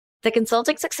The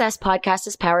Consulting Success podcast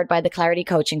is powered by the Clarity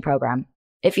Coaching Program.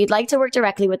 If you'd like to work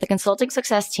directly with the Consulting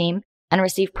Success team and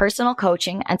receive personal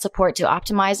coaching and support to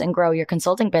optimize and grow your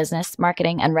consulting business,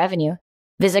 marketing, and revenue,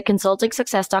 visit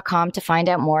consultingsuccess.com to find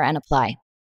out more and apply.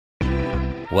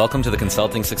 Welcome to the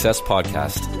Consulting Success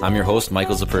Podcast. I'm your host,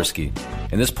 Michael Zapersky.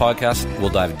 In this podcast, we'll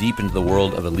dive deep into the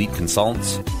world of elite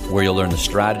consultants, where you'll learn the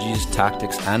strategies,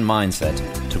 tactics, and mindset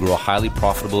to grow a highly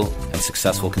profitable and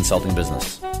successful consulting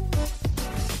business.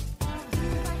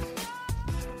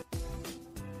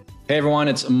 Hey everyone,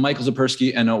 it's Michael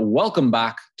Zapersky, and welcome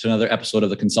back to another episode of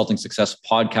the Consulting Success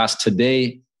Podcast.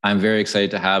 Today, I'm very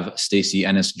excited to have Stacy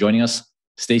Ennis joining us.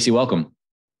 Stacy, welcome.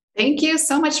 Thank you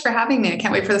so much for having me. I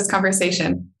can't wait for this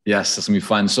conversation. Yes, it's going to be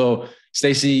fun. So,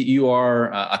 Stacy, you are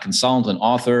a consultant, an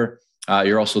author.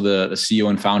 You're also the CEO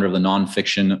and founder of the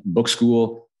Nonfiction Book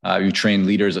School. You train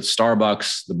leaders at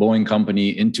Starbucks, the Boeing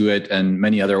Company, Intuit, and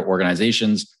many other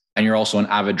organizations. And you're also an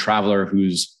avid traveler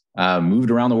who's moved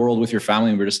around the world with your family.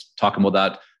 And we're just talking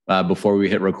about that before we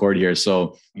hit record here.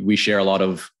 So we share a lot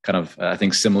of I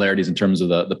think similarities in terms of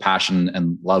the passion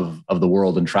and love of the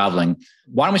world and traveling.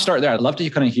 Why don't we start there? I'd love to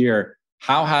kind of hear,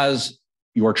 how has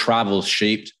your travels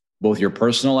shaped both your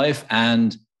personal life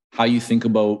and how you think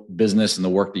about business and the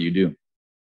work that you do?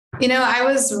 You know, I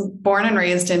was born and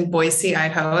raised in Boise,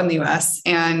 Idaho in the US,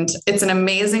 and it's an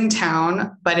amazing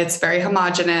town, but it's very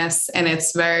homogenous and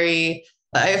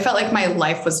I felt like my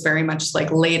life was very much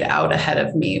like laid out ahead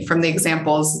of me from the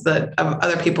examples of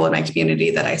other people in my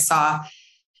community that I saw.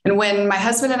 And when my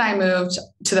husband and I moved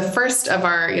to the first of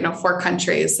our, 4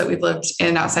 countries that we've lived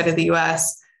in outside of the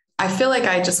US, I feel like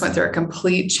I just went through a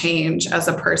complete change as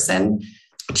a person,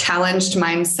 challenged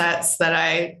mindsets that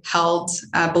I held,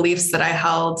 beliefs that I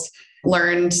held,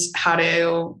 learned how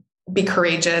to be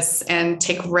courageous and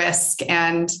take risk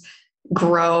and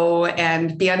grow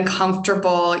and be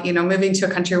uncomfortable. Moving to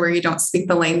a country where you don't speak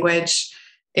the language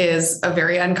is a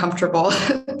very uncomfortable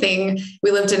thing.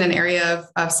 We lived in an area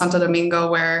of Santo Domingo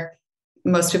where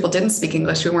most people didn't speak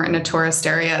English. We weren't in a tourist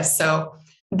area. So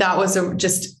that was I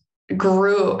just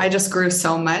grew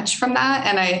so much from that.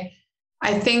 And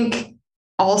I think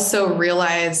also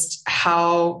realized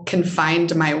how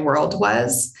confined my world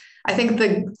was. I think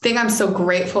the thing I'm so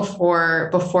grateful for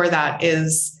before that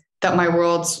is that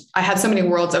I had so many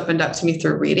worlds opened up to me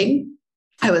through reading.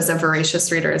 I was a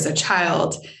voracious reader as a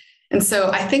child. And so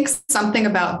I think something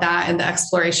about that and the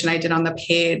exploration I did on the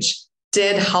page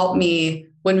did help me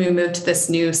when we moved to this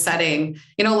new setting.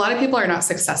 A lot of people are not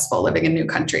successful living in new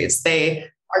countries. They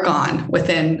are gone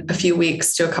within a few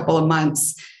weeks to a couple of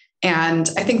months. And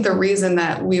I think the reason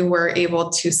that we were able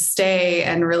to stay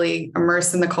and really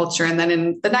immerse in the culture, and then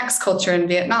in the next culture in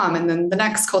Vietnam, and then the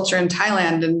next culture in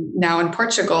Thailand, and now in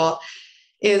Portugal,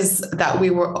 is that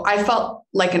I felt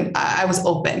like I was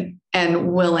open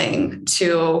and willing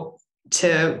to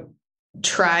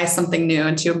try something new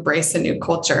and to embrace a new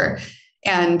culture.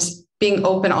 And being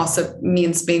open also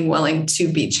means being willing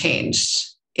to be changed,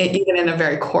 even in a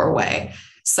very core way.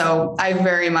 So I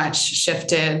very much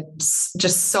shifted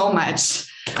just so much.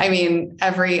 I mean,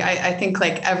 I think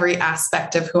like every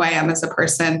aspect of who I am as a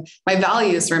person, my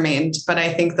values remained, but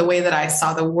I think the way that I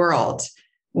saw the world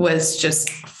was just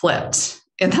flipped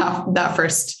in that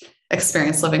first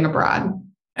experience living abroad.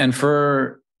 And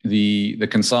for the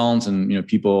consultants and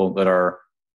people that are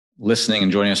listening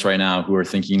and joining us right now who are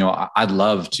thinking, I'd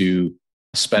love to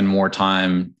spend more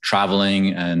time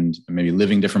traveling and maybe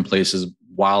living different places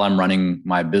while I'm running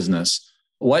my business.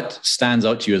 What stands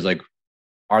out to you as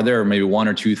are there maybe 1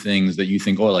 or 2 things that you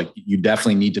think, you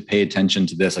definitely need to pay attention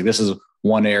to this? Like, this is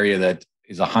one area that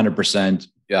is 100%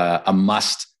 a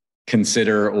must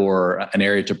consider or an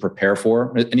area to prepare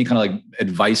for? Any kind of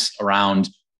advice around,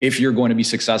 if you're going to be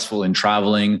successful in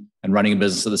traveling and running a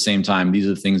business at the same time, these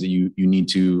are the things that you need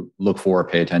to look for or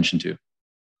pay attention to?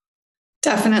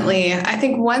 Definitely. I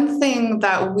think one thing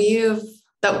that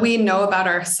we know about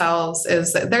ourselves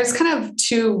is that there's kind of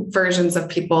 2 versions of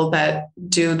people that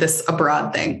do this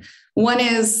abroad thing. One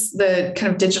is the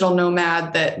kind of digital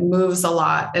nomad that moves a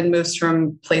lot and moves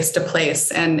from place to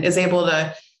place and is able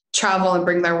to travel and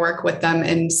bring their work with them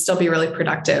and still be really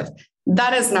productive.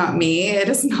 That is not me. It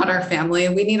is not our family.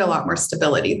 We need a lot more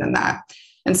stability than that.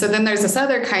 And so then there's this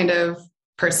other kind of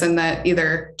person that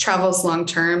either travels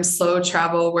long-term, slow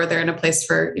travel, where they're in a place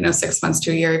for 6 months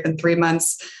to a year, even 3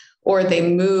 months, or they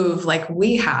move like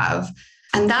we have.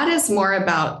 And that is more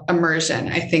about immersion,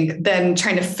 I think, than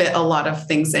trying to fit a lot of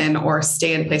things in or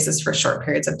stay in places for short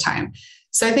periods of time.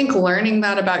 So I think learning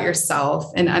that about yourself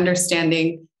and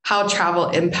understanding how travel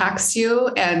impacts you,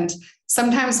 and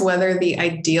sometimes whether the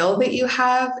ideal that you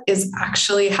have is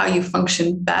actually how you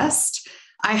function best,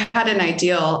 I had an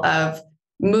ideal of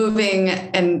moving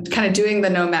and kind of doing the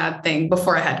nomad thing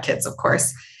before I had kids, of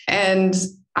course. And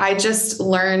I just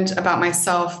learned about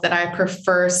myself that I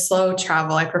prefer slow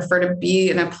travel. I prefer to be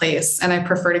in a place and I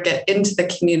prefer to get into the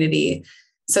community.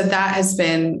 So that has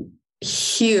been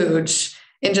huge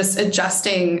in just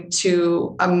adjusting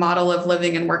to a model of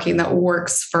living and working that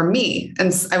works for me.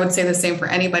 And I would say the same for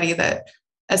anybody that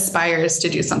aspires to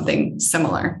do something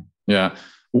similar. Yeah.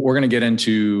 We're going to get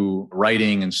into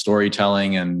writing and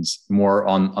storytelling and more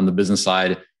on the business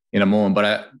side in a moment.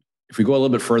 But if we go a little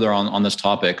bit further on this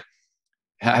topic,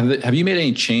 have you made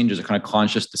any changes or kind of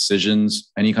conscious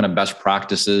decisions, any kind of best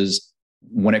practices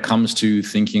when it comes to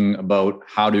thinking about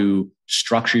how to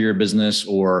structure your business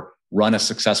or run a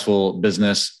successful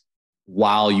business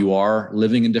while you are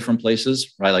living in different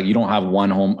places, right? Like you don't have one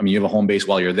home. I mean, you have a home base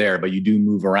while you're there, but you do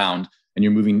move around and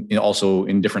you're moving also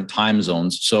in different time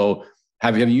zones. So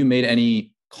have you made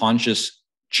any conscious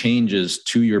changes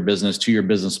to your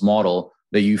business model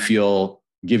that you feel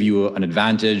give you an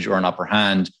advantage or an upper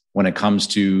hand when it comes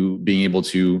to being able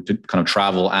to kind of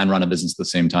travel and run a business at the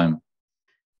same time?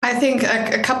 I think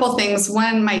a couple of things.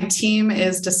 One, my team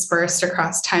is dispersed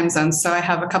across time zones. So I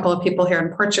have a couple of people here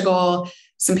in Portugal,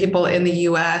 some people in the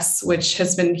US, which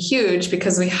has been huge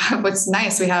because we have, what's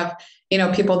nice, we have,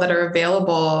 people that are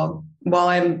available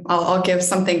while I'll give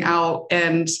something out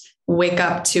and wake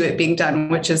up to it being done,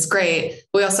 which is great.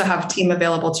 We also have team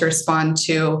available to respond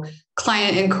to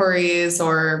client inquiries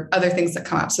or other things that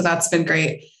come up. So that's been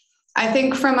great. I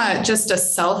think from just a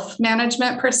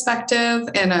self-management perspective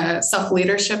and a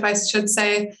self-leadership, I should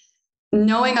say,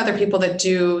 knowing other people that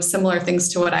do similar things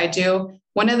to what I do,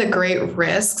 one of the great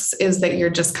risks is that you're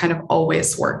just kind of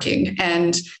always working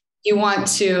and you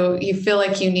feel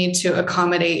like you need to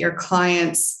accommodate your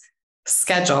client's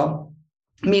schedule,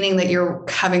 meaning that you're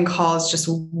having calls just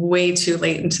way too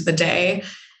late into the day.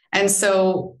 And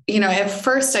so, at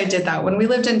first I did that. When we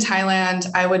lived in Thailand,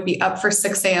 I would be up for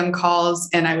 6 a.m. calls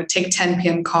and I would take 10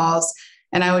 p.m. calls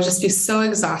and I would just be so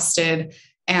exhausted.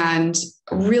 And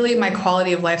really my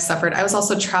quality of life suffered. I was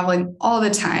also traveling all the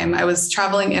time. I was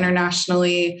traveling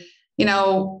internationally,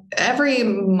 every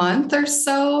month or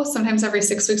so, sometimes every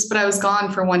 6 weeks, but I was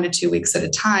gone for 1 to 2 weeks at a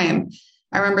time.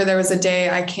 I remember there was a day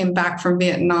I came back from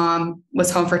Vietnam,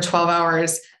 was home for 12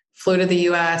 hours, flew to the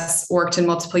US, worked in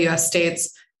multiple US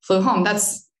states, flew home.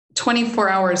 That's 24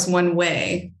 hours one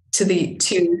way to the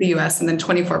US and then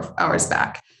 24 hours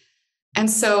back.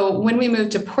 And so when we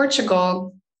moved to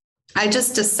Portugal, I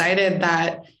just decided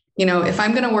that, if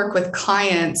I'm going to work with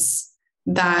clients,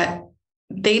 that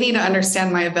they need to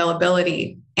understand my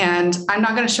availability. And I'm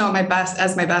not going to show up my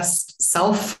best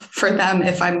self for them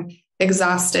if I'm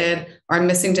exhausted or I'm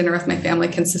missing dinner with my family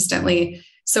consistently.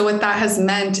 So what that has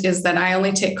meant is that I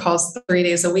only take calls 3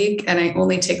 days a week and I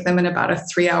only take them in about a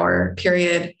 3-hour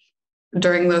period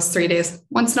during those 3 days.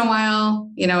 Once in a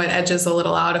while, it edges a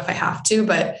little out if I have to,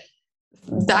 but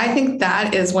I think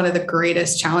that is one of the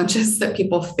greatest challenges that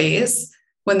people face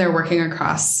when they're working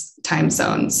across time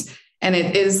zones. And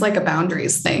it is like a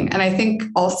boundaries thing. And I think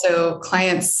also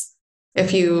clients,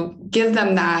 if you give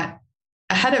them that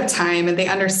ahead of time and they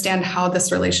understand how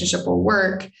this relationship will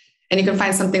work, and you can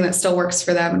find something that still works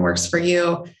for them and works for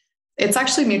you, it's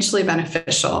actually mutually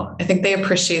beneficial. I think they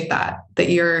appreciate that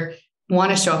you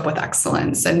want to show up with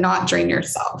excellence and not drain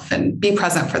yourself and be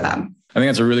present for them. I think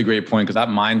that's a really great point because that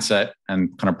mindset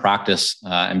and kind of practice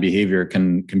and behavior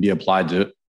can be applied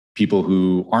to people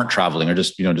who aren't traveling or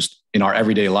just in our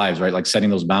everyday lives, right? Like setting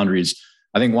those boundaries.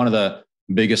 I think one of the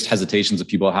biggest hesitations that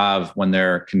people have when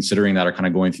they're considering that or kind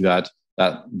of going through that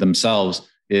themselves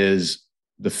is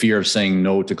the fear of saying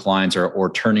no to clients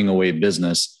or turning away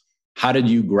business. How did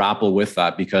you grapple with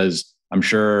that? Because I'm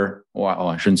sure, well,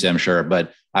 I shouldn't say I'm sure,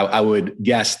 but I would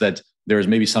guess that there's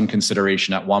maybe some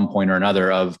consideration at one point or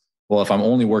another of, well, if I'm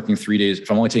only working 3 days, if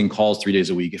I'm only taking calls 3 days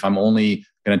a week, if I'm only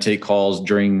going to take calls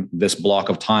during this block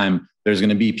of time, there's going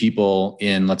to be people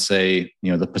in, let's say,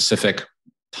 the Pacific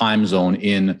time zone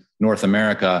in North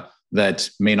America that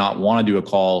may not want to do a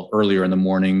call earlier in the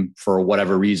morning for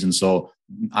whatever reason. So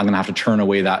I'm going to have to turn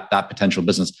away that potential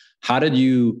business. How did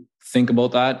you think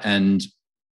about that? And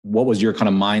what was your kind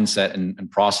of mindset and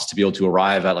process to be able to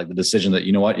arrive at like the decision that,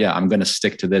 I'm going to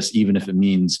stick to this, even if it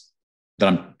means that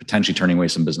I'm potentially turning away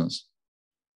some business?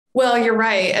 Well, you're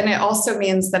right. And it also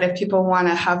means that if people want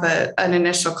to have an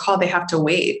initial call, they have to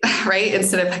wait, right?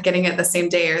 Instead of getting it the same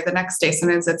day or the next day,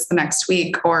 sometimes it's the next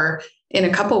week or in a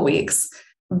couple weeks.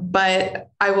 But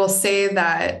I will say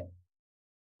that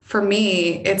for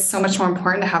me, it's so much more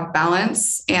important to have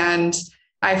balance. And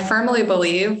I firmly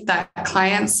believe that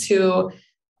clients who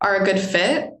are a good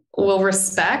fit will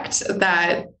respect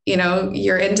that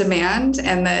you're in demand,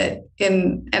 and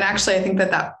actually I think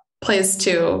that plays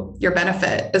to your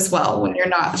benefit as well when you're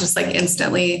not just like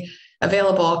instantly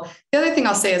available. The other thing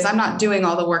I'll say is I'm not doing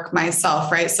all the work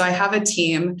myself, right? So I have a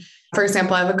team. For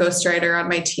example, I have a ghostwriter on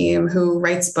my team who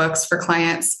writes books for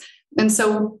clients. And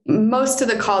so most of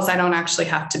the calls, I don't actually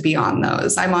have to be on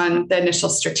those. I'm on the initial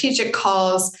strategic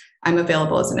calls. I'm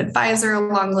available as an advisor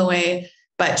along the way,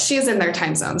 but she's in their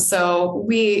time zone. So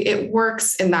it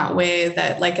works in that way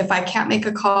that like, if I can't make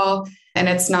a call and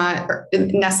it's not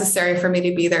necessary for me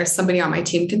to be there, somebody on my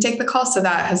team can take the call. So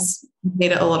that has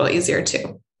made it a little easier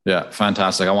too. Yeah,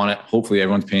 fantastic. Hopefully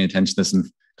everyone's paying attention to this and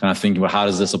kind of thinking about how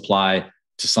does this apply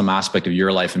to some aspect of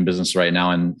your life and business right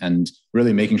now, and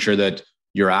really making sure that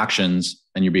your actions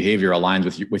and your behavior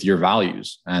aligns with your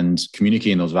values and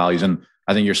communicating those values. And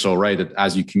I think you're so right that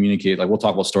as you communicate, like we'll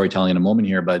talk about storytelling in a moment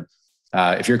here, but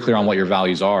if you're clear on what your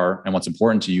values are and what's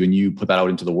important to you, and you put that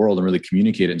out into the world and really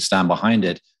communicate it and stand behind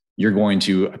it, you're going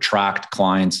to attract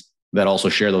clients that also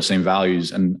share those same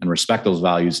values and respect those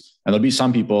values. And there'll be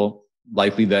some people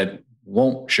likely that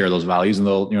won't share those values, and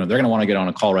they're going to want to get on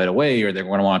a call right away, or they're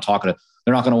going to want to talk to,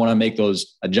 they're not going to want to make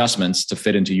those adjustments to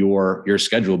fit into your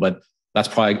schedule. But that's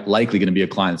probably likely going to be a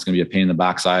client that's going to be a pain in the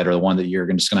backside, or the one that you're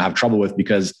just going to have trouble with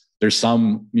because there's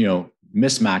some,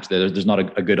 mismatch there. There's not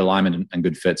a good alignment and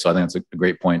good fit. So I think that's a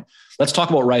great point. Let's talk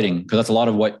about writing, because that's a lot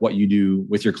of what you do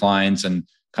with your clients and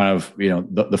kind of,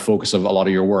 the focus of a lot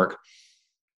of your work.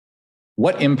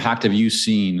 What impact have you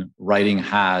seen writing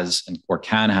has or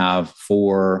can have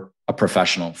for a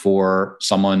professional, for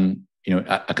someone,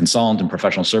 a consultant in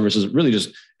professional services, really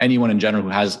just anyone in general who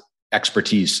has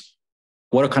expertise?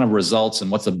 What are kind of results and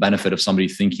what's the benefit of somebody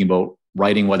thinking about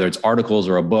writing, whether it's articles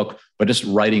or a book, but just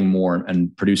writing more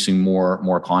and producing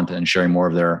more content and sharing more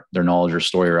of their knowledge or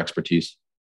story or expertise?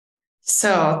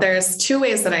 So there's two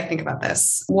ways that I think about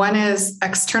this. One is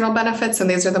external benefits, and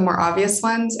these are the more obvious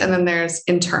ones. And then there's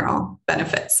internal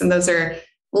benefits, and those are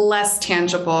less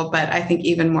tangible, but I think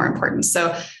even more important.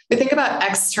 So we think about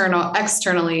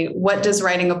externally, what does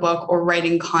writing a book or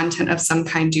writing content of some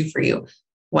kind do for you?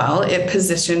 Well, it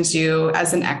positions you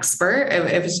as an expert.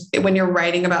 When you're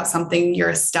writing about something, you're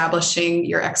establishing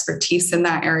your expertise in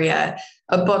that area.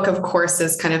 A book, of course,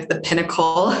 is kind of the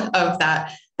pinnacle of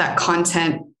that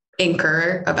content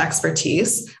anchor of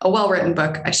expertise. A well-written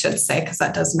book, I should say, because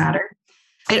that does matter.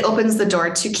 It opens the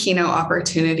door to keynote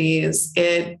opportunities.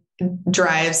 It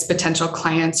drives potential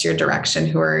clients your direction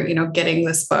who are, getting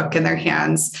this book in their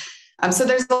hands. So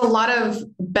there's a lot of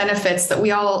benefits that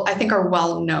we all, I think, are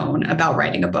well known about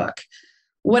writing a book.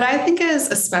 What I think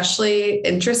is especially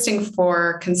interesting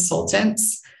for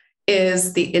consultants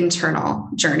is the internal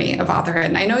journey of authorhood.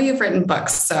 And I know you've written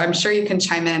books, so I'm sure you can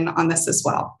chime in on this as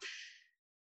well.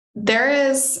 There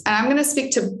is, and I'm going to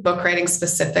speak to book writing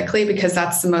specifically because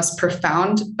that's the most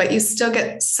profound, but you still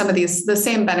get some of the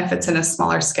same benefits in a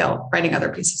smaller scale, writing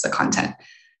other pieces of content.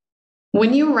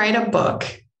 When you write a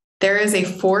book, there is a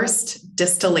forced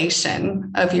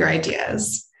distillation of your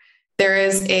ideas. There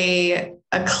is a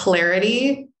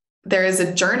clarity. There is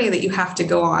a journey that you have to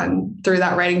go on through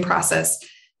that writing process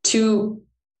to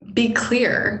be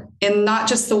clear in not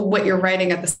just what you're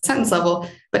writing at the sentence level,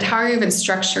 but how you're even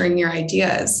structuring your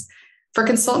ideas. For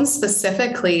consultants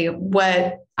specifically,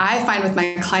 what I find with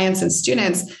my clients and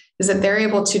students is that they're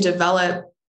able to develop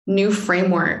new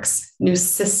frameworks, new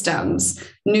systems,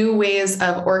 new ways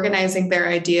of organizing their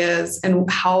ideas and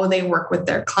how they work with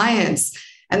their clients.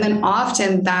 And then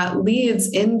often that leads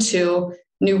into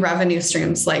new revenue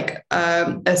streams, like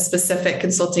a specific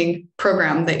consulting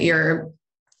program that you're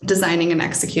designing and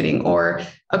executing, or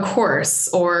a course,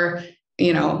 or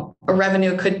a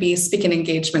revenue could be speaking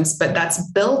engagements, but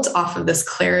that's built off of this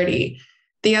clarity.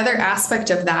 The other aspect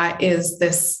of that is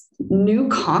this new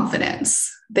confidence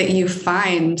that you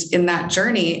find in that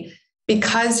journey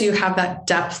because you have that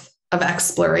depth of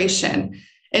exploration.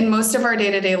 In most of our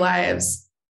day-to-day lives,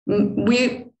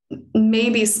 we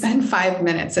maybe spend 5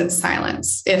 minutes in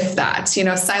silence, if that,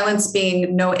 silence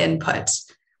being no input.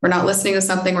 We're not listening to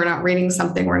something, we're not reading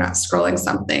something, we're not scrolling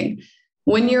something.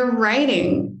 When you're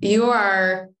writing, you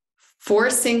are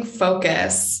forcing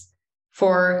focus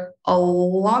for a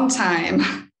long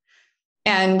time.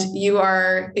 And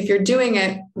if you're doing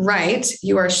it right,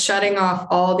 you are shutting off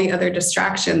all the other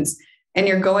distractions and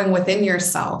you're going within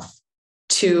yourself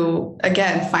to,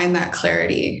 again, find that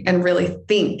clarity and really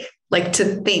think.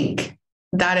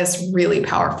 That is really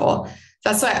powerful.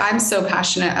 That's why I'm so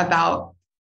passionate about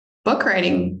book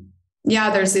writing.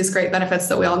 Yeah, there's these great benefits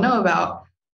that we all know about,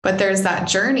 but there's that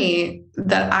journey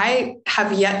that I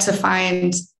have yet to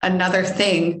find another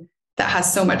thing that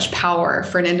has so much power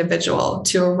for an individual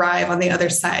to arrive on the other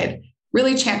side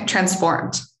really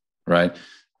transformed. Right.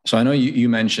 So I know you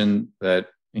mentioned that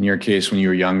in your case, when you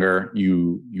were younger,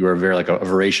 you were very like a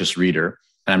voracious reader.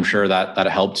 And I'm sure that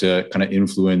helped to kind of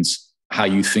influence how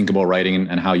you think about writing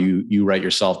and how you write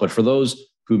yourself. But for those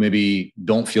who maybe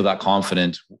don't feel that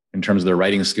confident in terms of their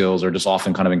writing skills, or just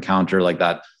often kind of encounter like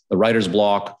that, the writer's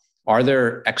block, are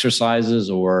there exercises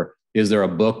or is there a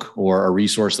book or a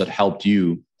resource that helped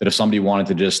you that if somebody wanted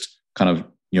to just kind of,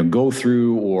 go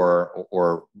through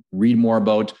or read more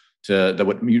about that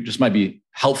would just might be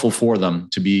helpful for them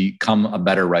to become a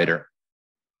better writer?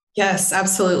 Yes,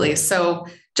 absolutely. So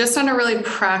just on a really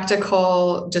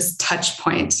practical, just touch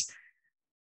point,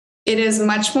 it is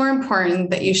much more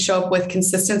important that you show up with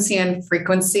consistency and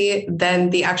frequency than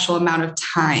the actual amount of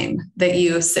time that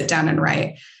you sit down and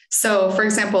write. So for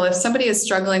example, if somebody is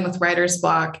struggling with writer's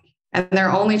block and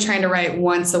they're only trying to write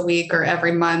once a week or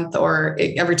every month or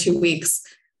every 2 weeks,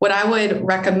 what I would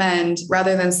recommend,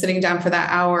 rather than sitting down for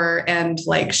that hour and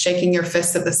like shaking your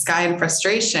fist at the sky in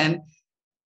frustration,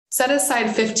 set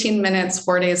aside 15 minutes,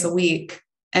 4 days a week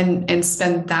and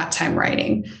spend that time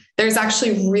writing. There's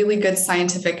actually really good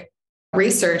scientific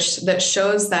research that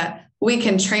shows that we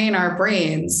can train our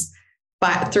brains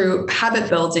through habit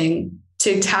building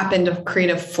to tap into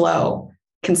creative flow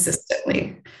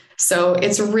consistently. So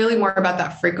it's really more about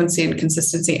that frequency and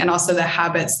consistency, and also the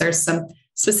habits. There's some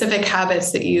specific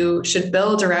habits that you should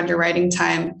build around your writing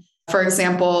time. For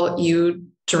example, you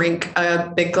drink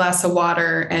a big glass of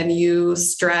water and you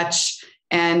stretch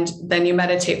and then you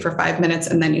meditate for 5 minutes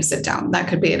and then you sit down. That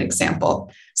could be an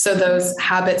example. So those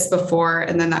habits before,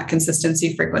 and then that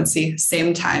consistency, frequency,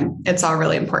 same time. It's all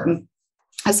really important.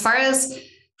 As far as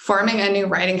forming a new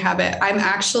writing habit, I'm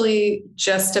actually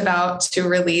just about to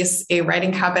release a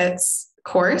writing habits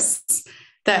course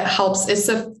that helps. It's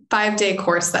a 5-day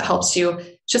course that helps you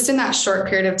just in that short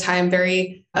period of time,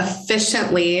 very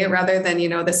efficiently, rather than,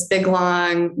 this big,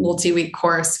 long multi-week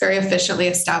course, very efficiently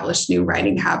establish new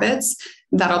writing habits.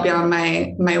 That'll be on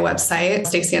my website,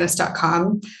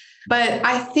 stacyennis.com. But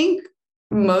I think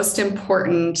most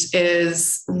important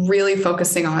is really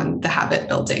focusing on the habit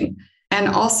building, and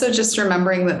also just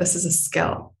remembering that this is a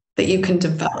skill that you can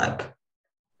develop,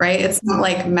 right? It's not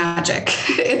like magic.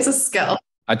 It's a skill.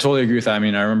 I totally agree with that. I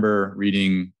mean, I remember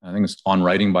reading, I think it's On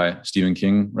Writing by Stephen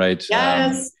King, right?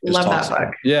 Yes. Love that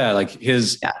book. Yeah. Like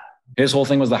his whole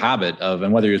thing was the habit of,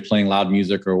 and whether he was playing loud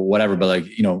music or whatever, but like,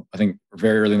 I think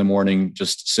very early in the morning,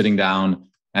 just sitting down,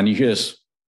 and you hear this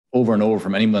over and over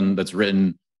from anyone that's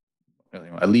written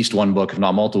at least one book, if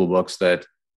not multiple books, that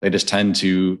they just tend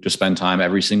to spend time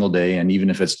every single day. And even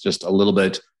if it's just a little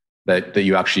bit that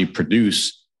you actually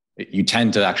produce, you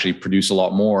tend to actually produce a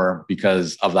lot more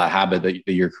because of that habit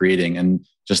that you're creating. And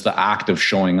just the act of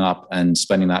showing up and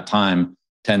spending that time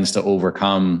tends to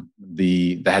overcome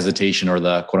the hesitation or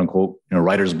the quote unquote,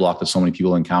 writer's block that so many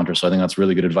people encounter. So I think that's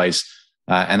really good advice.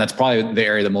 And that's probably the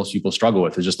area that most people struggle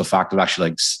with, is just the fact of actually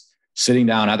like sitting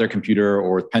down at their computer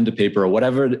or with pen to paper or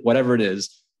whatever it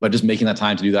is, but just making that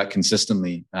time to do that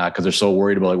consistently, because they're so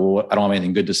worried about like, well, I don't have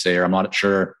anything good to say, or I'm not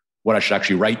sure what I should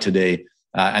actually write today.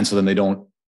 And so then they don't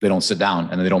sit down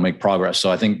and they don't make progress.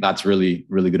 So I think that's really,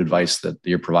 really good advice that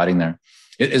you're providing there.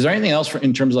 Is there anything else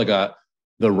in terms of like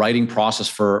the writing process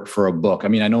for a book? I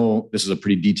mean, I know this is a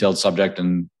pretty detailed subject,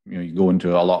 and you go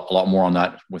into a lot more on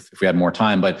that if we had more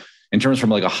time. But in terms from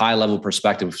like a high level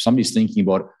perspective, if somebody's thinking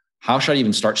about how should I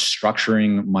even start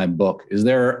structuring my book, is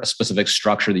there a specific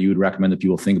structure that you would recommend that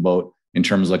people think about in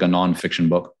terms of like a nonfiction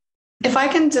book? If I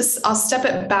can I'll step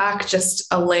it back just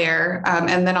a layer,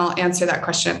 and then I'll answer that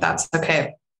question if that's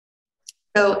okay.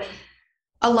 So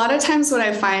a lot of times what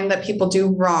I find that people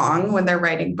do wrong when they're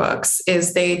writing books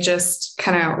is they just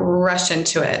kind of rush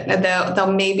into it. And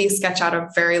they'll maybe sketch out a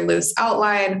very loose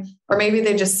outline, or maybe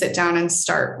they just sit down and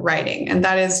start writing. And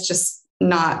that is just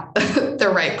not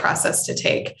the right process to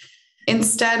take.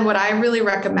 Instead, what I really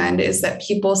recommend is that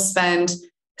people spend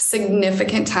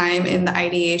significant time in the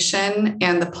ideation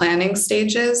and the planning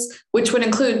stages, which would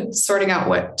include sorting out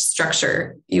what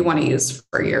structure you want to use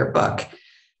for your book.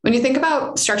 When you think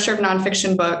about structure of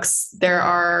nonfiction books, there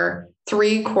are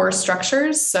 3 core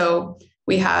structures. So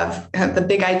we have the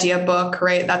big idea book,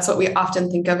 right? That's what we often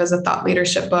think of as a thought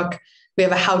leadership book. We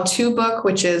have a how-to book,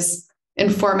 which is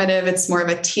informative. It's more of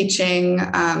a teaching,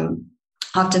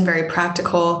 often very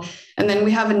practical. And then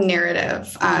we have a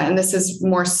narrative, and this is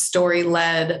more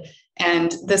story-led.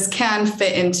 And this can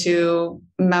fit into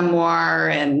memoir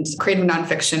and creative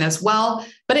nonfiction as well,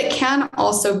 but it can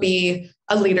also be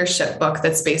a leadership book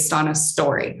that's based on a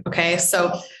story. Okay.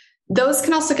 So those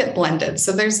can also get blended.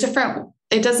 So there's different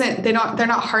they're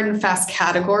not hard and fast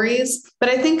categories, but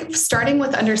I think starting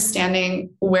with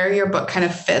understanding where your book kind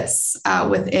of fits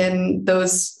within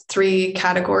those three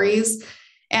categories,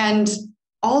 and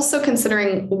also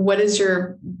considering what is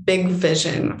your big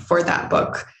vision for that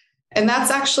book. And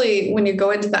that's actually when you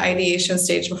go into the ideation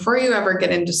stage, before you ever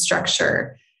get into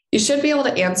structure, you should be able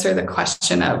to answer the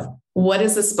question of, what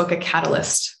is this book a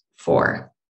catalyst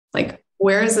for? Like,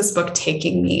 where is this book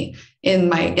taking me in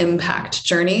my impact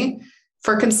journey?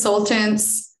 For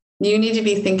consultants, you need to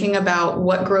be thinking about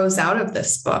what grows out of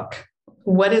this book.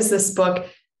 What is this book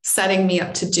setting me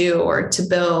up to do or to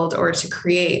build or to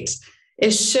create?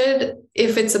 It should,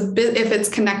 if it's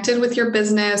connected with your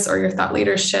business or your thought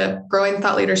leadership, growing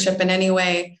thought leadership in any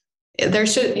way,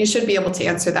 you should be able to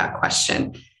answer that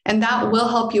question. And that will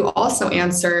help you also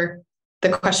answer the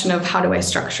question of, how do I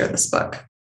structure this book?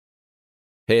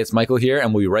 Hey, it's Michael here,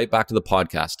 and we'll be right back to the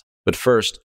podcast. But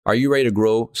first, are you ready to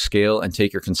grow, scale, and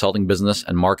take your consulting business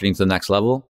and marketing to the next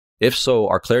level? If so,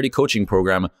 our Clarity Coaching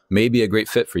Program may be a great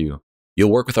fit for you. You'll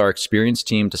work with our experienced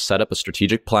team to set up a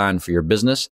strategic plan for your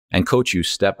business and coach you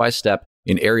step by step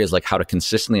in areas like how to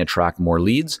consistently attract more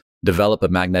leads, develop a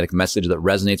magnetic message that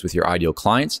resonates with your ideal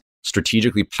clients,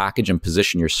 strategically package and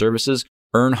position your services,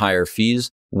 earn higher fees,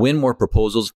 win more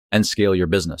proposals, and scale your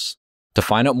business. To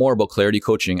find out more about Clarity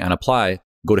Coaching and apply,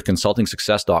 go to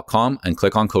consultingsuccess.com and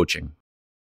click on coaching.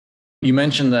 You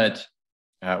mentioned that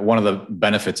one of the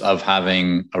benefits of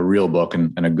having a real book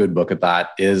and a good book at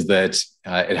that is that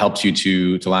it helps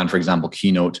you to land, for example,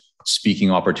 keynote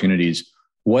speaking opportunities.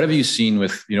 What have you seen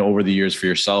with, over the years for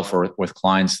yourself or with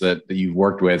clients that you've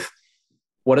worked with?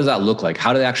 What does that look like?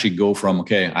 How do they actually go from,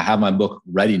 okay, I have my book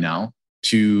ready now,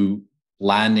 to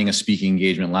landing a speaking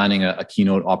engagement, landing a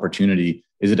keynote opportunity?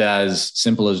 Is it as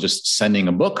simple as just sending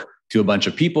a book to a bunch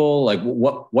of people? Like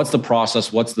what's the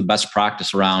process? What's the best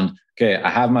practice around, okay, I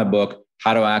have my book.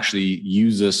 How do I actually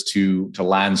use this to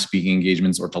land speaking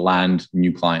engagements or to land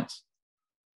new clients?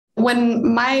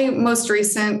 When my most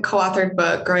recent co-authored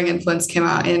book, Growing Influence, came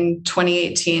out in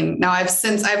 2018, now I've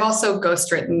also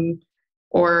ghostwritten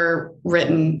or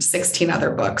written 16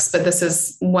 other books, but this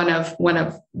is one of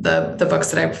the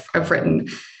books that I've written.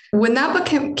 When that book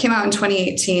came out in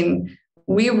 2018,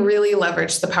 we really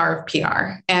leveraged the power of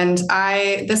PR. And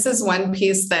this is one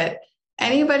piece that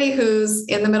anybody who's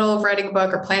in the middle of writing a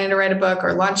book or planning to write a book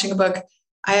or launching a book,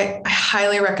 I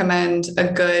highly recommend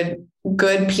a good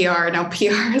PR. Now,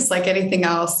 PR is like anything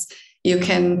else. You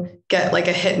can get like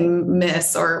a hit and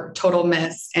miss or total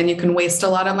miss, and you can waste a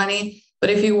lot of money. But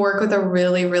if you work with a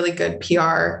really, really good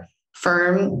PR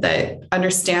firm that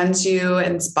understands you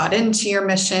and is bought into your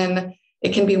mission,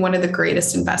 it can be one of the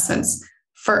greatest investments.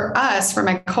 For us, for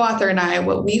my co-author and I,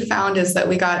 what we found is that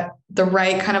we got the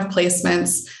right kind of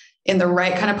placements in the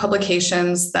right kind of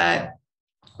publications that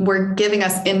were giving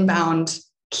us inbound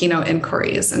keynote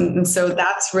inquiries. And so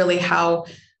that's really how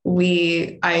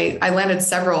I landed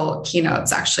several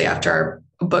keynotes actually after our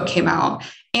book came out,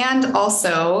 and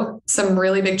also some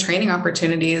really big training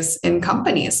opportunities in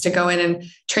companies to go in and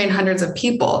train hundreds of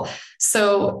people.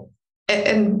 So,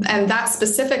 and that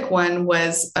specific one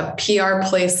was a PR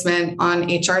placement on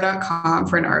HR.com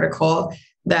for an article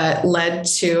that led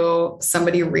to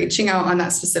somebody reaching out on that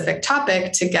specific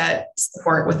topic to get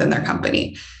support within their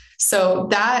company. So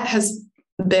that has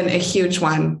been a huge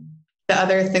one. The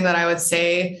other thing that I would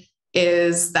say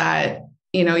is that,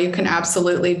 you can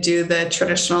absolutely do the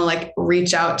traditional, like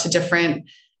reach out to different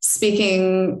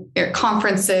speaking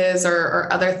conferences or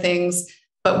other things.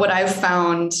 But what I've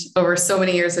found over so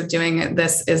many years of doing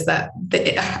this is that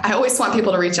I always want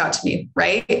people to reach out to me,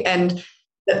 right? And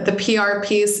the PR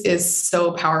piece is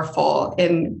so powerful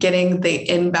in getting the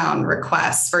inbound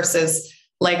requests versus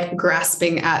like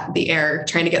grasping at the air,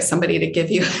 trying to get somebody to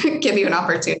give you an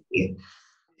opportunity.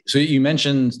 So you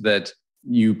mentioned that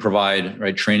you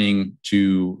provide training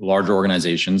to larger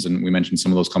organizations, and we mentioned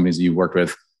some of those companies that you've worked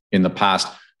with in the past.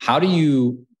 How do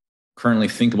you currently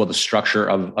think about the structure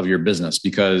of your business?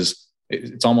 Because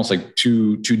it's almost like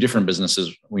two different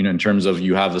businesses. In terms of,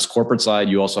 you have this corporate side,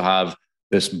 you also have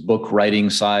this book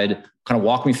writing side. Kind of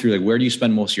walk me through, like, where do you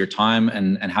spend most of your time,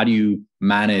 and how do you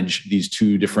manage these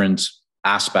two different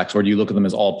aspects, or do you look at them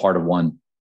as all part of one?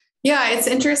 Yeah, it's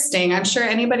interesting. I'm sure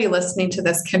anybody listening to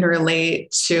this can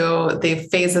relate to the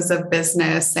phases of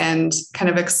business and kind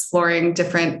of exploring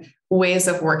different ways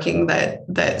of working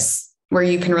that's where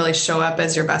you can really show up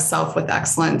as your best self with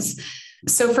excellence.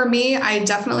 So for me, I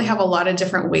definitely have a lot of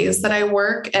different ways that I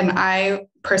work. And I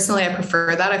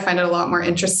prefer that. I find it a lot more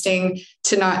interesting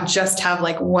to not just have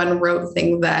like one rote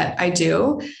thing that I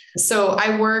do. So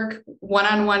I work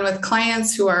one-on-one with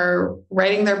clients who are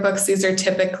writing their books. These are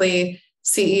typically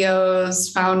CEOs,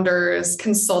 founders,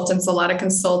 consultants, a lot of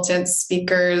consultants,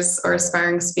 speakers or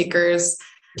aspiring speakers,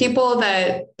 people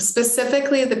that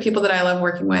specifically the people that I love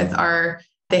working with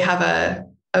they have a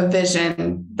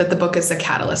vision that the book is a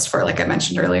catalyst for, like I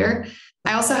mentioned earlier.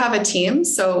 I also have a team.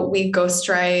 So we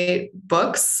ghostwrite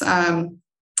books, a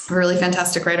really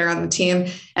fantastic writer on the team.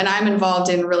 And I'm involved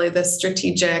in really the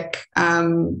strategic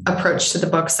approach to the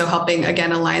book. So helping,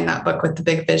 again, align that book with the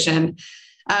big vision.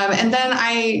 And then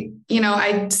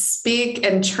I speak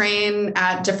and train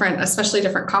at especially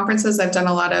different conferences. I've done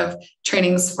a lot of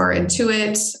trainings for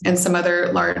Intuit and some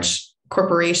other large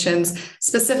corporations,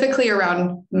 specifically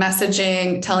around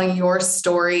messaging, telling your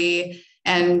story,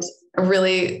 and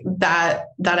really that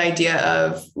idea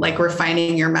of like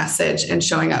refining your message and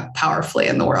showing up powerfully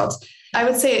in the world. I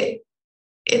would say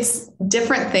it's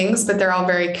different things, but they're all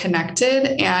very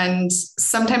connected. And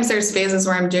sometimes there's phases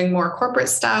where I'm doing more corporate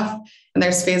stuff, and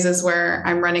there's phases where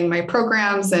I'm running my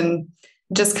programs, and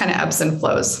just kind of ebbs and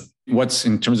flows. What's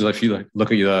in terms of, if you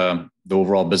look at the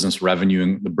overall business revenue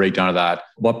and the breakdown of that,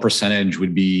 what percentage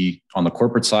would be on the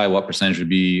corporate side? What percentage would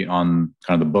be on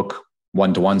kind of the book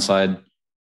one-to-one side?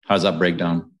 How does that break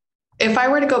down? If I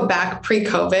were to go back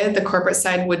pre-COVID, the corporate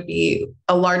side would be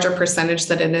a larger percentage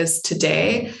than it is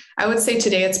today. I would say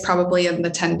today it's probably in the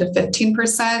 10 to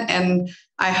 15%. And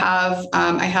I have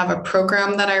a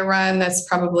program that I run that's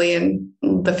probably in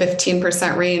the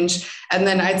 15% range. And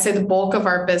then I'd say the bulk of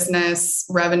our business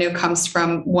revenue comes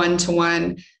from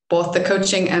one-to-one, both the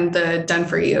coaching and the done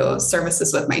for you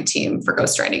services with my team for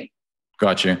ghostwriting.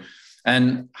 Gotcha.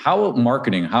 And how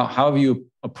marketing? How have you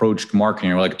approached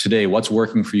marketing? Or like today, what's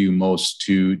working for you most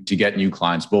to get new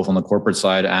clients, both on the corporate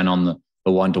side and on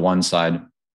the one-to-one side?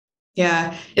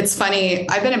 Yeah, it's funny.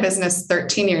 I've been in business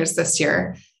 13 years this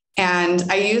year. And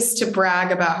I used to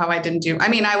brag about how I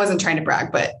wasn't trying to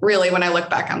brag, but really when I look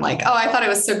back, I'm like, oh, I thought it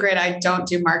was so great. I don't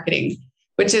do marketing,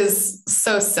 which is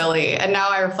so silly. And now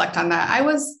I reflect on that. I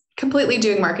was completely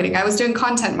doing marketing. I was doing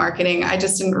content marketing. I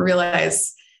just didn't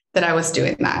realize that I was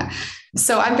doing that.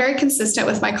 So I'm very consistent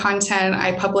with my content.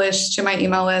 I publish to my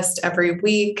email list every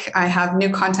week. I have new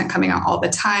content coming out all the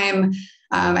time.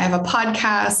 I have a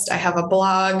podcast. I have a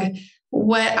blog.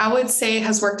 What I would say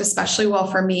has worked especially well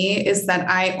for me is that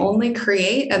I only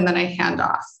create and then I hand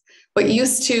off. What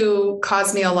used to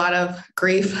cause me a lot of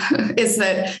grief is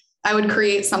that I would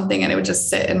create something and it would just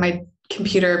sit in my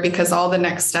computer because all the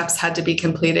next steps had to be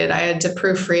completed. I had to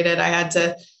proofread it. I had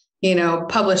to,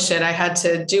 publish it. I had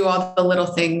to do all the little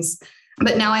things.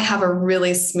 But now I have a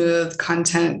really smooth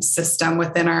content system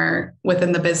within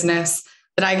the business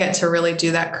that I get to really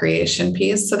do that creation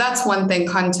piece. So that's one thing.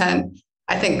 Content,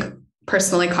 I think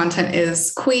personally, content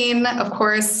is queen, of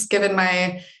course, given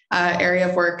my area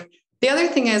of work. The other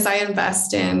thing is I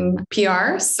invest in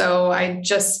PR. So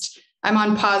I'm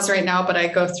on pause right now, but I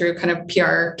go through kind of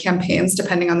PR campaigns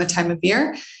depending on the time of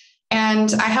year.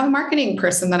 And I have a marketing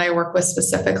person that I work with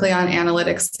specifically on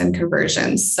analytics and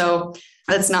conversions. So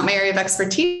that's not my area of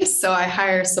expertise. So I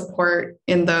hire support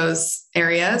in those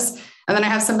areas. And then I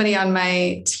have somebody on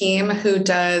my team who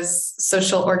does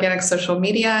organic social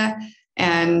media.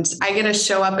 And I get to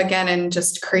show up again and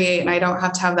just create. And I don't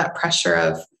have to have that pressure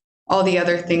of all the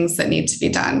other things that need to be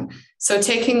done. So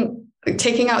taking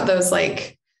out those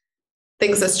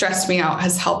things that stressed me out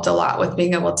has helped a lot with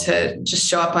being able to just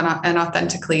show up and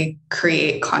authentically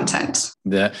create content.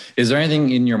 Yeah. Is there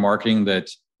anything in your marketing that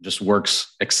just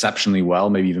works exceptionally well,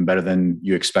 maybe even better than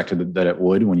you expected that it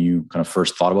would when you kind of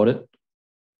first thought about it?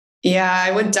 Yeah,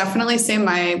 I would definitely say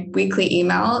my weekly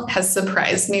email has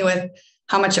surprised me with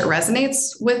how much it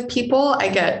resonates with people. I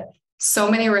get so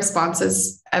many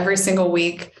responses every single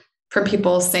week from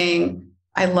people saying,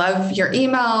 I love your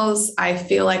emails. I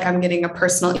feel like I'm getting a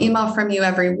personal email from you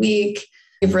every week.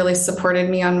 You've really supported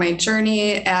me on my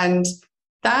journey. And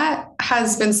that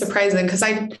has been surprising because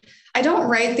I don't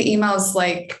write the emails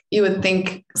like you would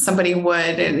think somebody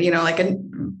would, like a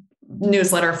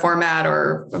newsletter format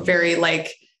or a very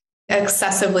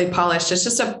excessively polished. It's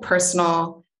just a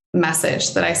personal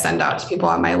message that I send out to people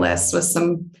on my list with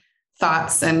some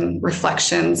thoughts and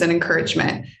reflections and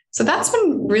encouragement. So that's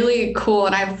been really cool.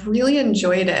 And I've really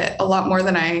enjoyed it a lot more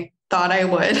than I thought I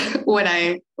would when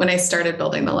I started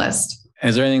building the list.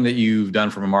 Is there anything that you've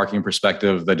done from a marketing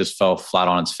perspective that just fell flat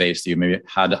on its face that you maybe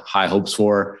had high hopes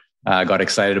for, got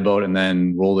excited about, and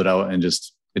then rolled it out and it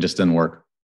just didn't work?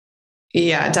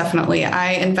 Yeah, definitely.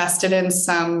 I invested in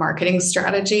some marketing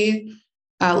strategy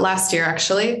last year,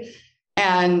 actually.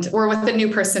 And we're with a new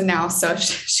person now. So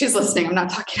she's listening. I'm not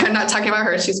talking about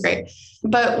her. She's great.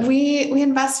 But we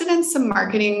invested in some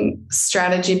marketing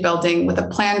strategy building with a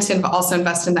plan to also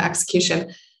invest in the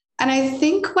execution. And I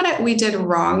think what we did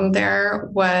wrong there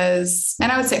was,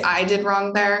 and I would say I did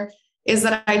wrong there, is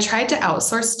that I tried to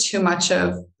outsource too much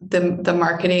of the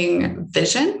marketing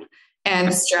vision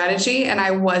and strategy. And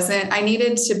I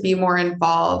needed to be more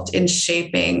involved in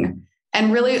shaping.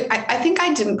 And really, I think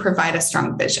I didn't provide a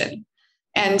strong vision.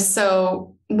 And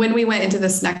so when we went into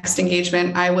this next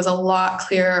engagement, I was a lot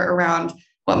clearer around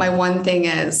what my one thing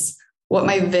is, what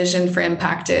my vision for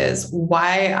impact is,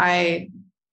 why I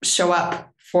show up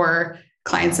for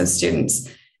clients and students.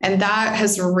 And that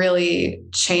has really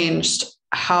changed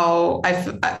how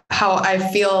I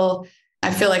feel.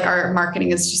 I feel like our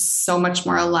marketing is just so much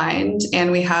more aligned,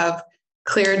 and we have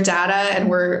clear data, and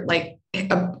we're like,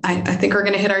 I think we're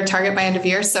going to hit our target by end of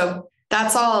year. So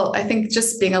that's all. I think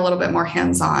just being a little bit more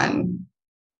hands-on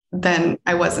than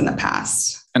I was in the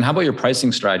past. And how about your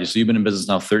pricing strategy? So you've been in business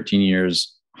now 13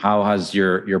 years. How has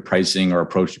your pricing or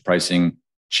approach to pricing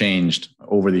changed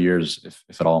over the years,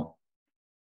 if at all?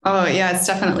 Oh, yeah, it's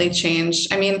definitely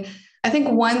changed. I mean, I think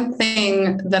one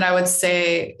thing that I would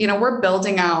say, we're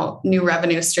building out new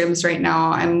revenue streams right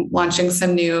now. I'm launching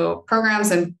some new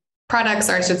programs and products,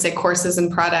 or I should say courses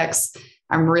and products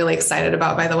I'm really excited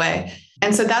about, by the way.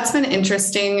 And so that's been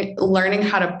interesting, learning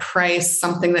how to price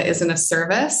something that isn't a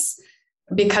service,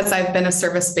 because I've been a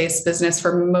service-based business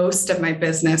for most of my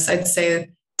business. I'd say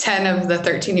 10 of the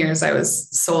 13 years I was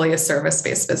solely a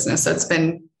service-based business. So it's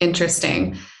been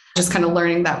interesting, just kind of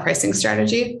learning that pricing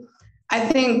strategy. I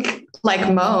think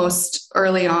like most,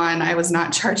 early on, I was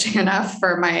not charging enough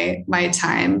for my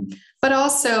time. But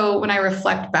also when I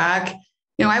reflect back,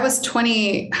 I was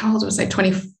 20, how old was I?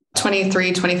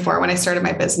 23, 24 when I started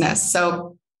my business.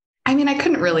 So, I mean, I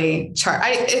couldn't really charge.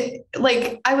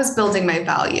 I was building my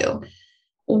value.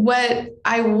 What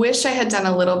I wish I had done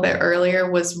a little bit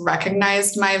earlier was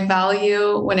recognized my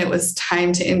value when it was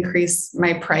time to increase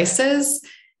my prices.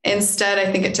 Instead,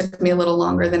 I think it took me a little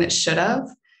longer than it should have.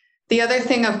 The other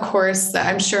thing, of course, that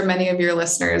I'm sure many of your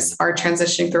listeners are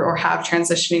transitioning through or have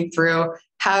transitioned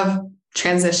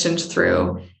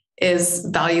through is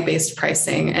value-based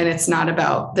pricing. And it's not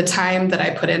about the time that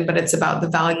I put in, but it's about the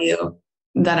value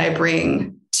that I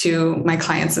bring to my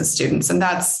clients and students. And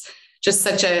that's just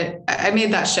I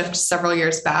made that shift several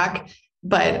years back,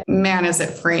 but man, is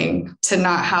it freeing to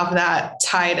not have that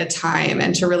tie to time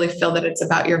and to really feel that it's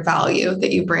about your value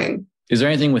that you bring. Is there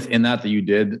anything within that you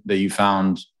did that you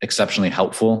found exceptionally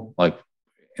helpful, like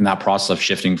in that process of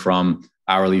shifting from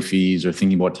hourly fees or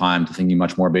thinking about time to thinking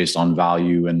much more based on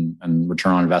value and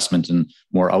return on investment and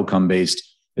more outcome based?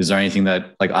 Is there anything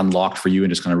that like unlocked for you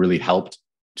and just kind of really helped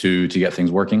to get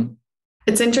things working?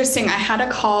 It's interesting. I had a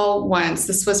call once,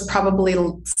 this was probably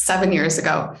 7 years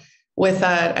ago, with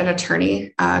an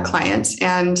attorney client.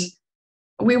 And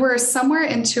we were somewhere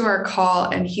into our call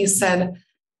and he said,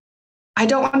 I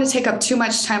don't want to take up too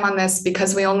much time on this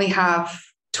because we only have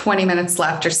 20 minutes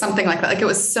left or something like that. Like it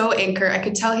was so anchored. I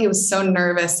could tell he was so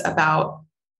nervous about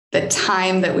the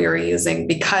time that we were using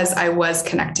because I was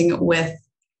connecting with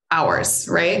hours,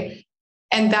 right?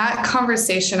 And that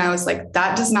conversation, I was like,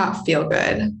 that does not feel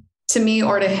good to me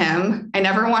or to him. I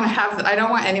don't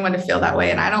want anyone to feel that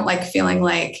way. And I don't like feeling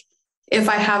like if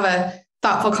I have a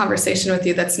thoughtful conversation with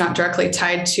you that's not directly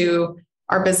tied to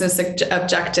our business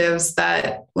objectives,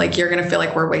 that like you're going to feel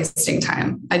like we're wasting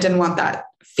time. I didn't want that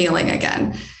feeling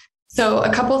again. So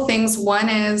a couple of things. One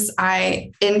is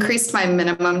I increased my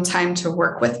minimum time to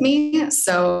work with me.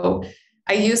 So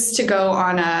I used to go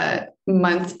on a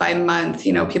month by month,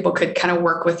 people could kind of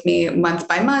work with me month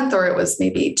by month, or it was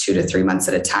maybe 2 to 3 months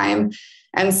at a time.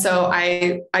 And so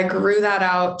I grew that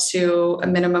out to a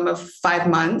minimum of 5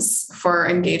 months for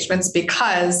engagements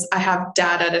because I have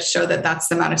data to show that that's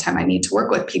the amount of time I need to work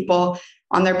with people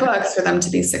on their books for them to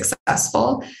be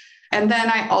successful. And then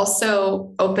I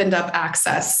also opened up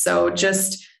access. So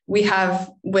we have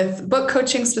with book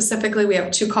coaching specifically, we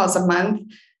have 2 calls a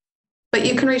month, but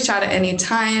you can reach out at any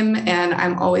time. And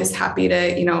I'm always happy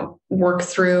to, work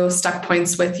through stuck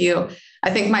points with you. I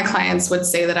think my clients would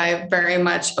say that I very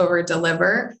much over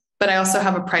deliver, but I also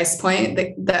have a price point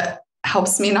that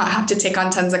helps me not have to take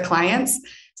on tons of clients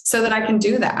so that I can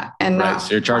do that. And right.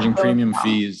 So you're charging premium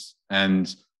fees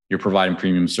and you're providing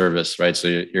premium service, right? So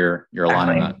you're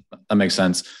aligning that. That makes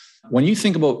sense. When you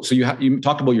think about, so you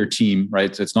talked about your team,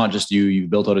 right? So it's not just you've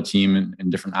built out a team in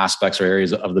different aspects or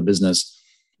areas of the business.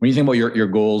 When you think about your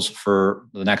goals for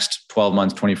the next 12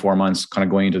 months, 24 months, kind of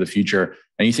going into the future,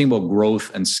 and you think about growth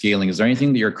and scaling, is there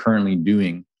anything that you're currently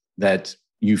doing that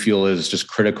you feel is just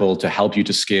critical to help you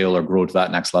to scale or grow to that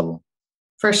next level?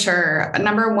 For sure.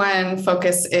 Number one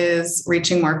focus is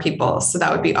reaching more people. So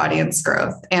that would be audience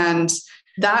growth. And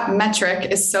that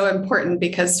metric is so important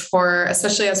because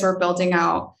especially as we're building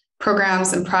out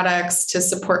programs and products to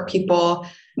support people.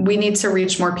 We need to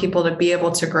reach more people to be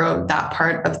able to grow that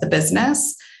part of the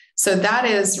business. So that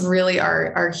is really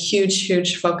our huge,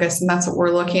 huge focus. And that's what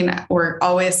we're looking at. We're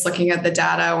always looking at the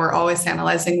data. We're always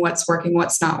analyzing what's working,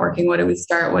 what's not working. What do we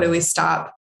start? What do we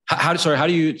stop? How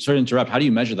do you sort of interrupt? How do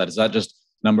you measure that? Is that just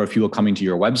number of people coming to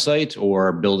your website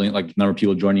or building like number of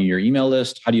people joining your email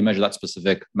list? How do you measure that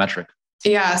specific metric?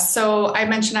 Yeah. So I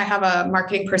mentioned I have a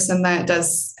marketing person that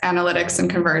does analytics and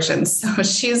conversions. So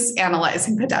she's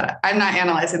analyzing the data. I'm not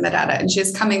analyzing the data, and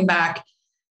she's coming back.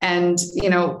 And,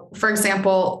 for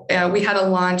example, we had a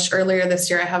launch earlier this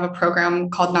year. I have a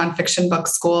program called Nonfiction Book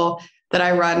School that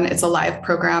I run. It's a live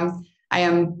program. I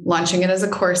am launching it as a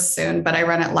course soon, but I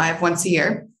run it live once a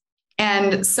year.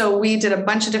 And so we did a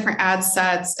bunch of different ad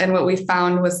sets. And what we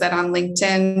found was that on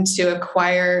LinkedIn, to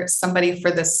acquire somebody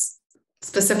for this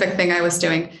specific thing I was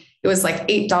doing, it was like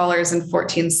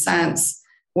 $8.14.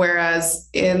 Whereas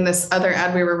in this other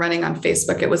ad we were running on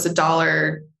Facebook, it was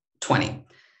 $1.20.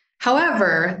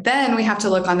 However, then we have to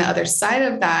look on the other side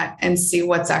of that and see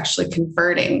what's actually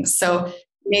converting. So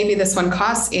maybe this one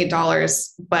costs $8,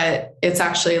 but it's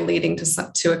actually leading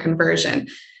to a conversion.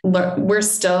 We're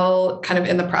still kind of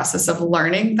in the process of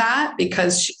learning that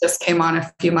because she just came on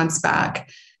a few months back.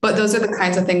 But those are the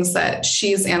kinds of things that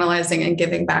she's analyzing and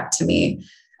giving back to me.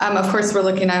 Of course, we're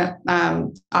looking at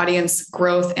audience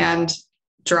growth and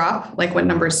drop, like when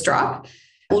numbers drop.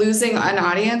 Losing an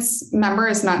audience member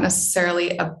is not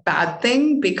necessarily a bad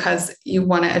thing because you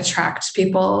want to attract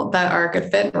people that are a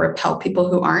good fit and repel people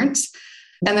who aren't.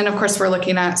 And then, of course, we're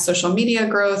looking at social media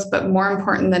growth, but more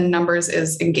important than numbers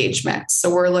is engagement. So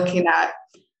we're looking at,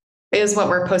 is what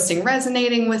we're posting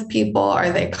resonating with people?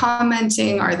 Are they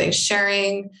commenting? Are they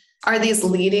sharing? Are these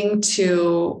leading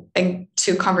to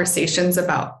conversations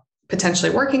about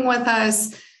potentially working with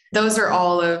us? Those are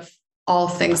all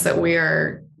things that we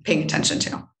are paying attention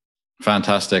to.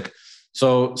 Fantastic.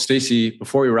 So, Stacy,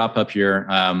 before we wrap up here,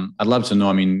 I'd love to know,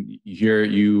 I mean, you're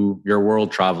a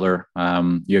world traveler.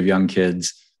 You have young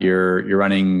kids. You're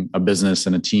running a business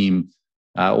and a team.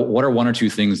 What are one or two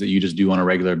things that you just do on a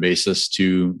regular basis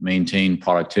to maintain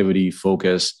productivity,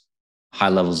 focus, high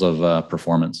levels of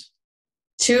performance?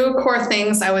 Two core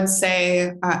things, I would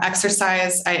say,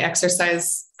 exercise. I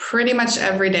exercise pretty much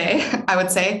every day, I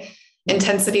would say.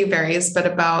 Intensity varies, but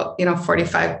about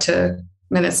 45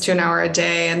 minutes to an hour a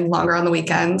day and longer on the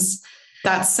weekends.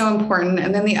 That's so important.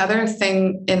 And then the other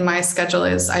thing in my schedule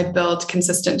is I build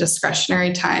consistent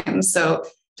discretionary time. So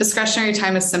discretionary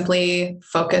time is simply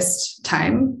focused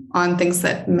time on things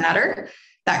that matter.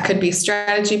 That could be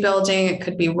strategy building, it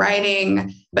could be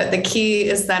writing, but the key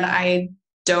is that I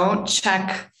don't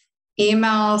check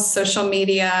email, social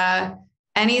media,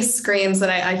 any screens that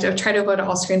I try to avoid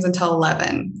all screens until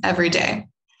 11 every day.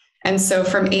 And so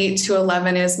from 8 to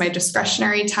 11 is my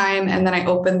discretionary time. And then I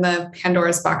open the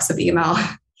Pandora's box of email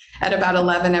at about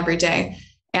 11 every day.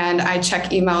 And I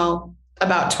check email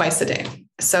about twice a day.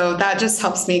 So that just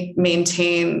helps me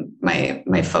maintain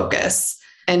my focus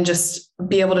and just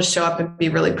be able to show up and be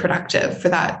really productive for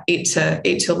that 8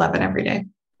 to 11 every day.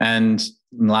 And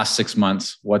in the last 6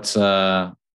 months, what's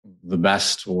the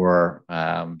best or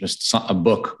just a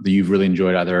book that you've really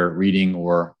enjoyed either reading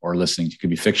or listening? It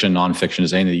could be fiction, nonfiction,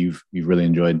 is anything that you've really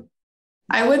enjoyed?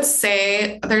 I would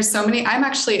say there's so many. I'm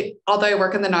actually, although I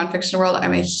work in the nonfiction world,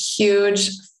 I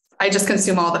just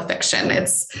consume all the fiction.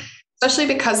 It's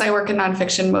especially because I work in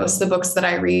nonfiction, most of the books that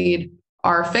I read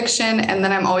are fiction. And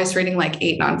then I'm always reading like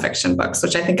 8 nonfiction books,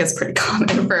 which I think is pretty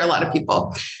common for a lot of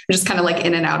people. I'm just kind of like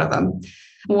in and out of them.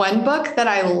 One book that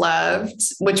I loved,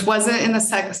 which wasn't in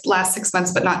the last 6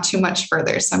 months, but not too much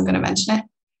further, so I'm going to mention it.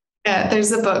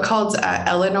 There's a book called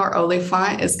Eleanor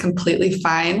Oliphant is Completely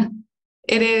Fine.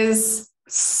 It is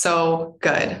so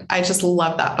good. I just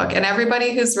love that book. And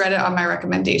everybody who's read it on my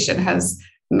recommendation has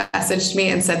messaged me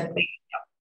and said, thank you.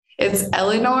 It's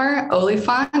Eleanor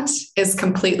Oliphant is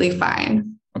Completely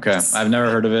Fine. Okay. I've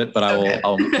never heard of it, but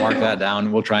I'll mark that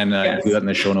down. We'll try and include that in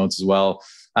the show notes as well.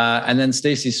 And then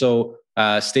Stacy, so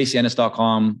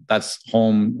StacyEnnis.com, that's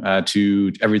home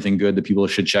to everything good that people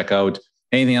should check out.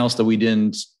 Anything else that we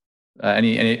didn't,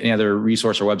 any other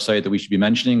resource or website that we should be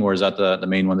mentioning, or is that the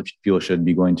main one that people should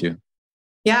be going to?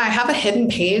 Yeah, I have a hidden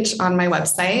page on my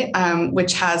website,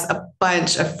 which has a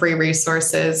bunch of free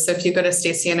resources. So if you go to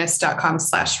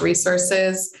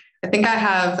StacyEnnis.com/resources, I think I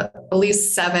have at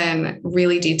least 7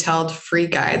 really detailed free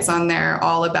guides on there,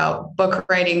 all about book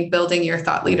writing, building your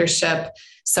thought leadership.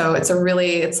 So it's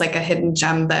like a hidden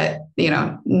gem that,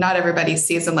 not everybody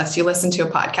sees unless you listen to a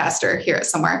podcast or hear it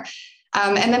somewhere.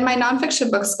 And then my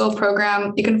Nonfiction Book School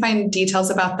program, you can find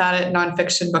details about that at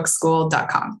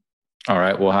nonfictionbookschool.com. All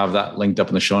right. We'll have that linked up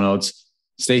in the show notes.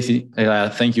 Stacy,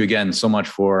 thank you again so much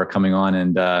for coming on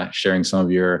and sharing some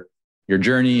of your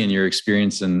journey and your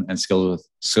experience and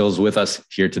skills with us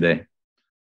here today.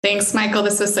 Thanks, Michael.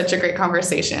 This was such a great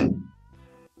conversation.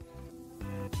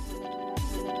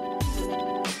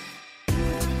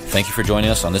 Thank you for joining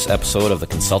us on this episode of the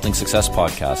Consulting Success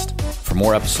Podcast. For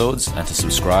more episodes and to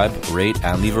subscribe, rate,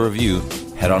 and leave a review,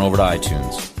 head on over to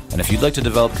iTunes. And if you'd like to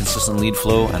develop consistent lead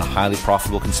flow and a highly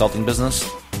profitable consulting business,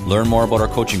 learn more about our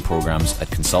coaching programs at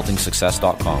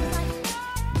consultingsuccess.com.